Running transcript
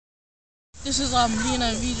This is Lino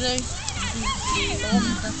and VJ.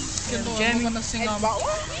 We're gonna sing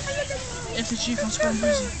FHG from Scrum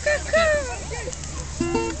Breezy.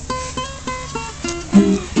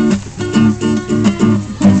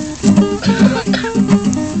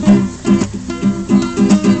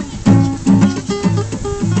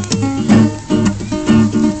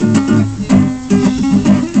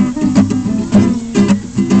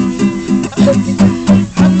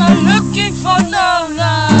 I'm not looking for no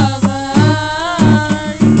lover,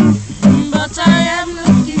 but I am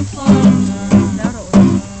looking for love.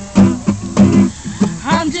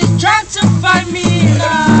 I'm just trying to find me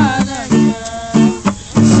another girl,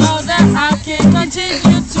 so that I can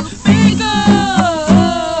continue to be good.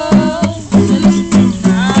 So listen to me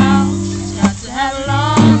now, she's got to have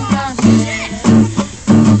long blonde hair,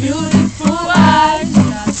 beautiful eyes,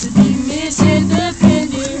 got to be missing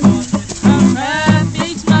depending on her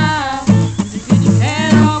perfect smile, the pretty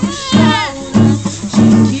head on her shoulder. She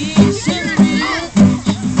keeps it real,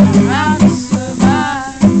 she's around to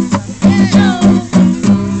survive. So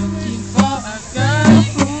looking for a girl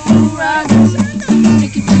who rides me,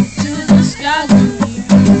 take a trip to the sky with me,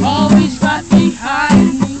 always right behind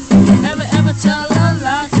me, never ever tell a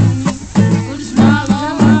lie to me, put a smile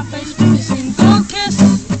on my face with a single kiss.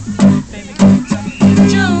 Baby, can you tell me if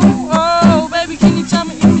it's true? Oh, baby, can you tell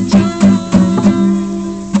me if it's true?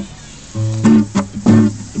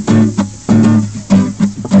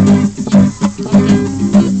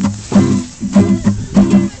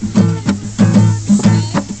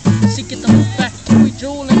 She get the move back to we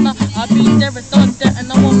jewel and I'll be there and done that,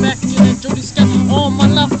 and I want back to that Judy Scott. All my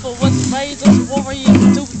love for what's raised us warrior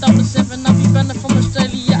 2007. I'll be running from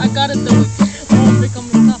Australia, I gotta do it. Won't pick on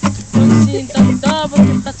me top. Don't see them double,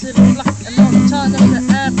 get back to the block. And all the time that's the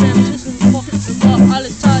app and listen for the ball. All the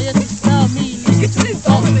time you just tell me.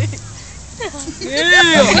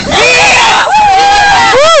 Yeah!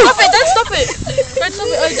 Stop it, don't stop it. Don't stop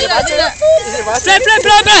it. Oh, do that.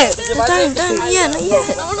 Play. Don't. Yeah, not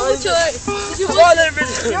yet. I wanna watch it.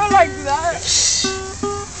 You're like that.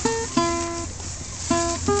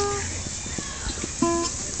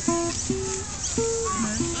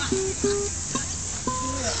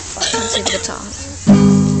 I can sing guitar.